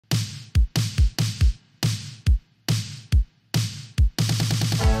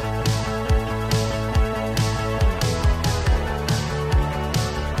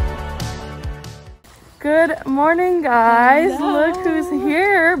Good morning, guys. Hello. Look who's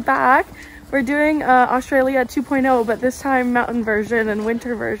here, back. We're doing Australia 2.0, but this time mountain version and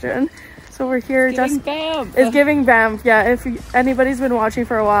winter version. So we're here. It's giving Banff. Yeah, if anybody's been watching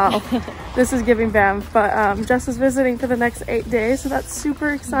for a while, this is giving Banff. But Jess is visiting for the next 8 days, so that's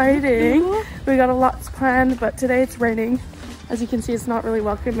super exciting. We got a lot planned, but today it's raining. As you can see, it's not really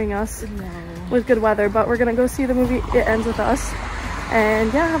welcoming us with good weather, but we're gonna go see the movie It Ends With Us.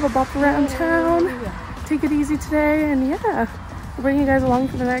 And yeah, have a bop around town. Take it easy today, and yeah, we'll bring you guys along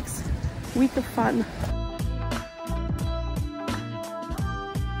for the next week of fun.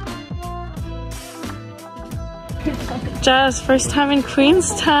 Jess, first time in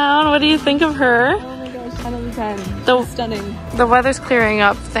Queenstown. What do you think of her? Oh my gosh, 10 out of 10. Stunning. The weather's clearing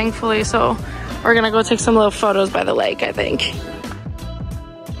up, thankfully, so we're gonna go take some little photos by the lake, I think.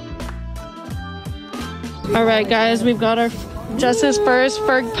 All right, guys, we've got our Jess's first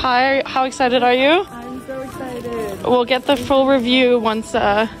Ferg pie. How excited are you? I'm so excited. We'll get the full review once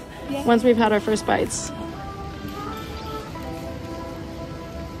we've had our first bites.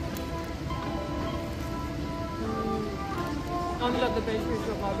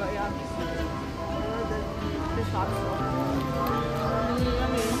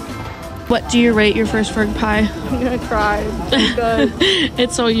 What do you rate your first Ferg pie? I'm gonna cry. It's good.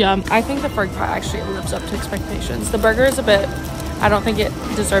 It's so yum. I think the Ferg pie actually lives up to expectations. The burger is a bit, I don't think it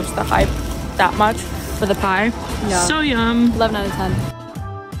deserves the hype that much for the pie. Yeah. So yum. 11 out of 10.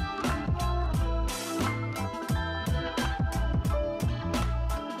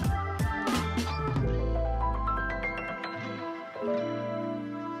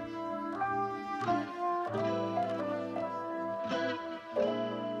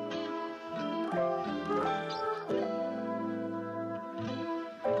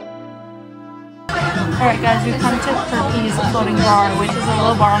 Alright guys, we've come to Perky's floating bar, which is a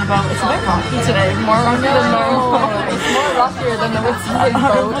little bar on a boat. It's a bit rocky today, more rocky than normal. It's more rockier than the seasick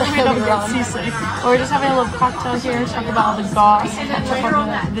boat. We don't get seasick. We're just having a little cocktail here, talk about all the goss, catch up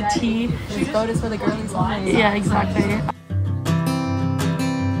on the tea. This boat is for the girlies only. Yeah, exactly.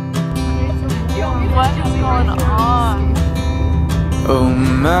 What is going on? Oh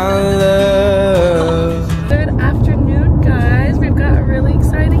my love. Good afternoon, guys. We've got a really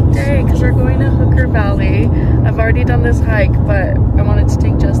exciting day because we're going to Hooker Valley. I've already done this hike, but I wanted to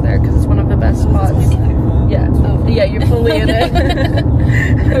take Jess there because it's one of the best spots. Yeah. Oh. Yeah, you're fully in it.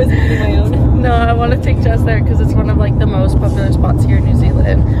 I was making my own. No, I want to take Jess there because it's one of like the most popular spots here in New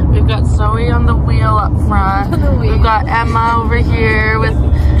Zealand. We've got Zoe on the wheel up front. We've got Emma over here with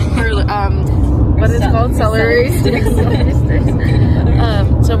her what is it called? Celery sticks.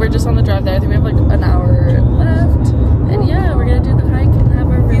 So we're just on the drive there. I think we have like an hour left. And yeah, we're gonna do the hike and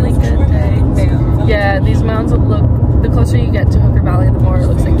have a really good day. Yeah, these mountains look, the closer you get to Hooker Valley, the more it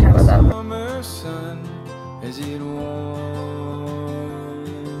looks like Canada.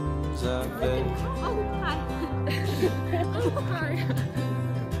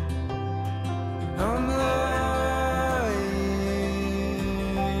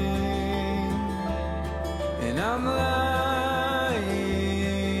 I'm lying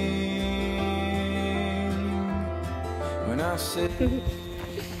when I say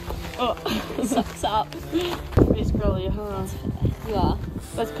oh, sucks up. It's girly, huh? Yeah.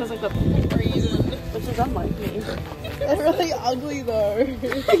 That's because I got the reason. Which is unlike me. It's really ugly though.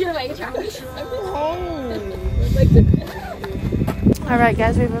 You're like trash. I'm home. Alright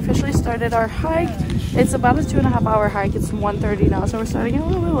guys, we've officially started our hike. It's about a 2.5 hour hike. It's 1:30 now, so we're starting a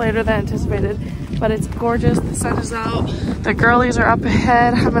little bit later than anticipated. But it's gorgeous. The sun is out. The girlies are up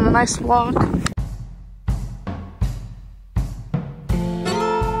ahead having a nice walk.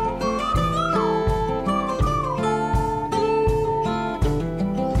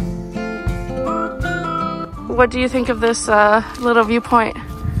 What do you think of this little viewpoint?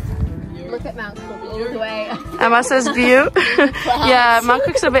 Look at Mount Cook all the way. Emma says view. Yeah, Mount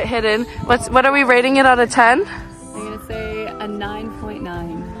Cook's a bit hidden. What are we rating it out of 10? I'm gonna say a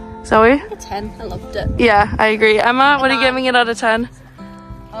 9.9. Zoe? A 10. I loved it. Yeah, I agree. Emma, what are you giving it out of 10?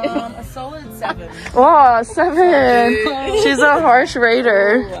 A solid 7. Oh, 7. She's a harsh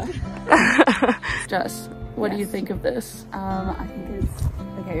rater. Jess, what do you think of this? I think it's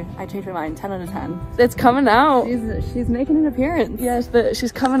okay. I changed my mind. 10 out of 10. It's coming out. She's making an appearance. Yes,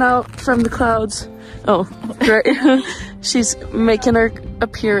 she's coming out from the clouds. Oh, right. She's making her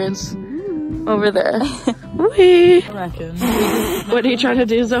appearance over there. Whee! I reckon. What are you trying to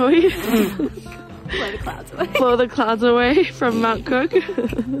do, Zoe? Blow the clouds away. Blow the clouds away from Mount Cook.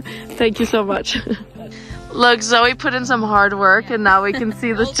 Thank you so much. Look, Zoe put in some hard work and now we can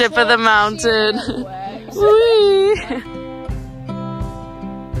see the tip of the mountain. Whee!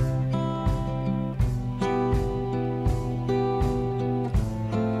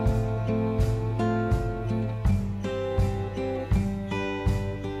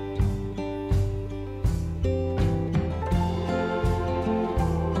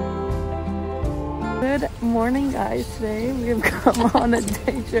 morning, guys. Today we've come on a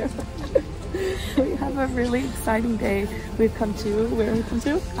day trip. We have a really exciting day. We've come to, where we come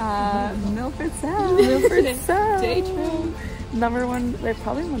to? Milford Sound. Milford Sound. Day trip. Number one, they're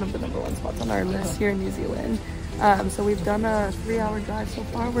probably one of the number one spots on our list here in New Zealand. So we've done a 3-hour drive so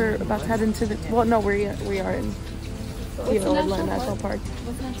far. We're about to head into the, well, no, we are in Fiordland National Park.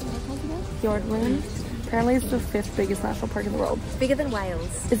 What's the national park called again? Fiordland. Apparently it's the 5th biggest national park in the world. It's bigger than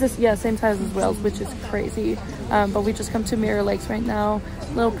Wales. Is this, yeah, same size as Wales, which is crazy. But we just come to Mirror Lakes right now,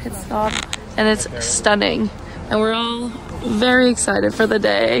 little pit stop, and it's stunning. And we're all very excited for the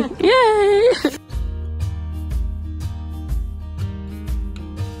day. Yay!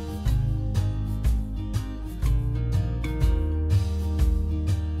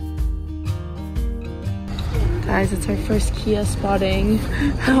 Guys, it's our first Kia spotting.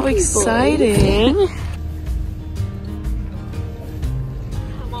 How exciting!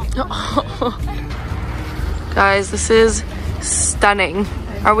 Guys, this is stunning.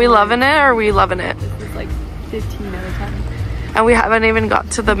 Are we loving it or are we loving it? This is like 15 out of 10. And we haven't even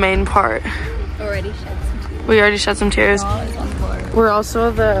got to the main part. Already shed some tears. We already shed some tears. Oh, it's on the floor. We're also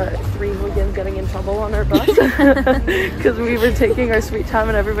the 3 hooligans getting in trouble on our bus because we were taking our sweet time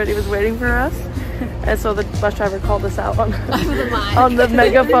and everybody was waiting for us. And so the bus driver called us out on the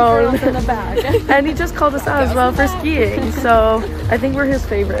megaphone in the back. And he just called us out as well for skiing. So I think we're his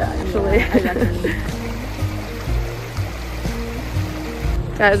favorite, actually.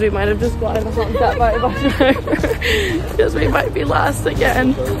 Guys, we might have just gotten honked at by a bus driver because we might be last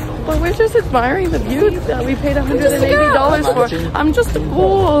again. But we're just admiring the view that we paid $180 for. I'm just a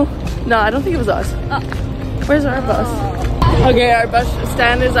fool. No, I don't think it was us. Where's our bus? Okay, our bus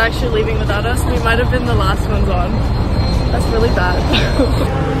stand is actually leaving without us. We might have been the last ones on. That's really bad.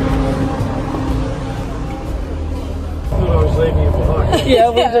 I was leaving you behind. Yeah,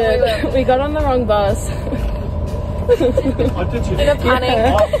 we did. We got on the wrong bus. Oh, did you?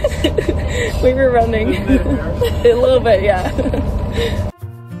 Yeah. We were running. A little bit, yeah.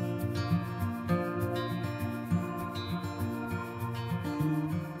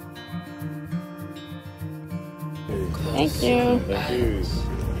 Thank you.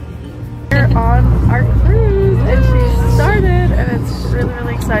 We're on our cruise and she started and it's really,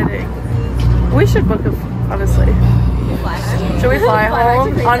 really exciting. We should book a, honestly. Should we fly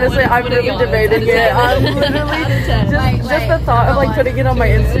home? Honestly, I'm really debating it. I'm literally just the thought of like putting it on my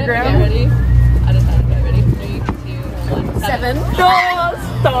Instagram. Ready? Out of 10. Get ready. 3, 2, 1. 7. No,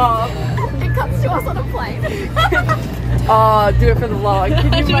 stop. It comes to us on a plane. Oh, do it for the vlog.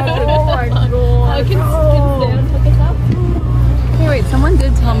 Can you imagine? Oh my god. Can Sam put this up? Hey, wait, someone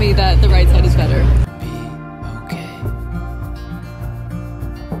did tell me that the right side is better.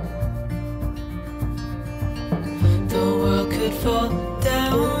 Fall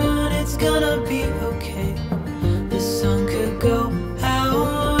down, it's gonna be okay. The sun could go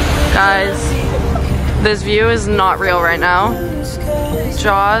out. Guys, this view is not real right now.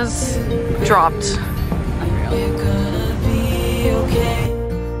 Jaws dropped. We're gonna be okay.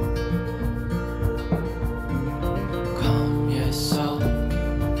 Calm your soul.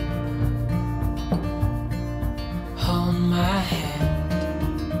 Hold my hand.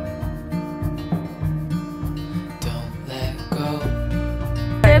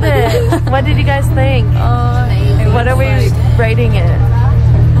 What did you guys think? What are we rating it?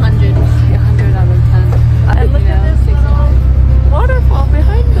 100. 100 out of 10. And look at this waterfall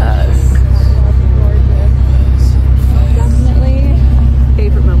behind us. Definitely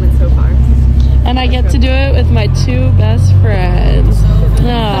favorite moment so far. And I get to do it with my 2 best friends.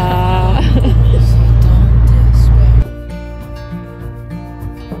 Aww.